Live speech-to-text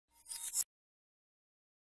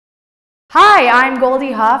Hi, I'm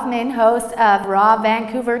Goldie Hoffman, host of Raw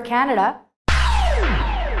Vancouver, Canada.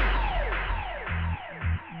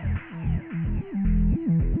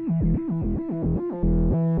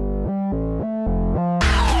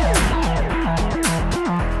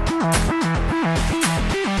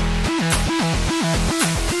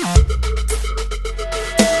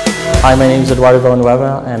 Hi, my name is Eduardo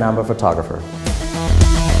Villanueva and I'm a photographer.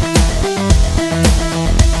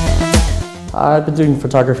 I've been doing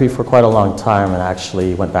photography for quite a long time and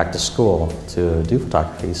actually went back to school to do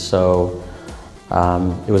photography. So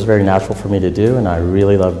it was very natural for me to do and I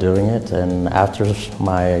really loved doing it. And after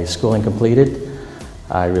my schooling completed,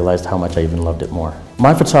 I realized how much I even loved it more.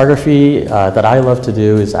 My photography that I love to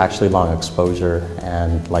do is actually long exposure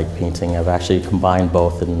and light painting. I've actually combined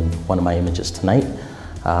both in one of my images tonight.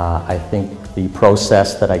 I think the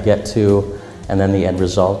process that I get to and then the end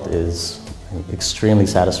result is extremely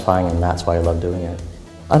satisfying, and that's why I love doing it.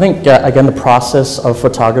 I think, again, the process of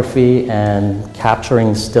photography and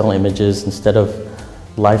capturing still images instead of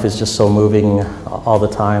life is just so moving all the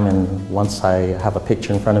time, and once I have a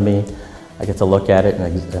picture in front of me, I get to look at it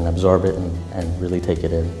and absorb it and really take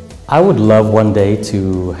it in. I would love one day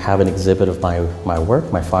to have an exhibit of my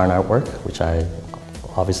work, my fine artwork, which I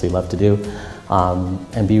obviously love to do,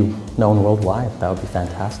 and be known worldwide. That would be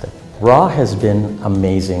fantastic. Raw has been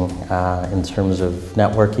amazing in terms of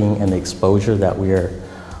networking and the exposure that we're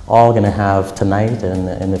all going to have tonight and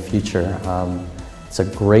in the future. It's a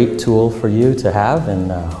great tool for you to have,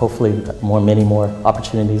 and hopefully many more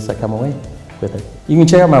opportunities that come away with it. You can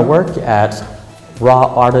check out my work at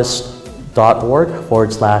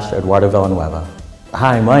rawartist.org/Eduardo Villanueva.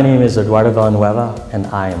 Hi, my name is Eduardo Villanueva and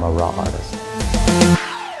I am a raw artist.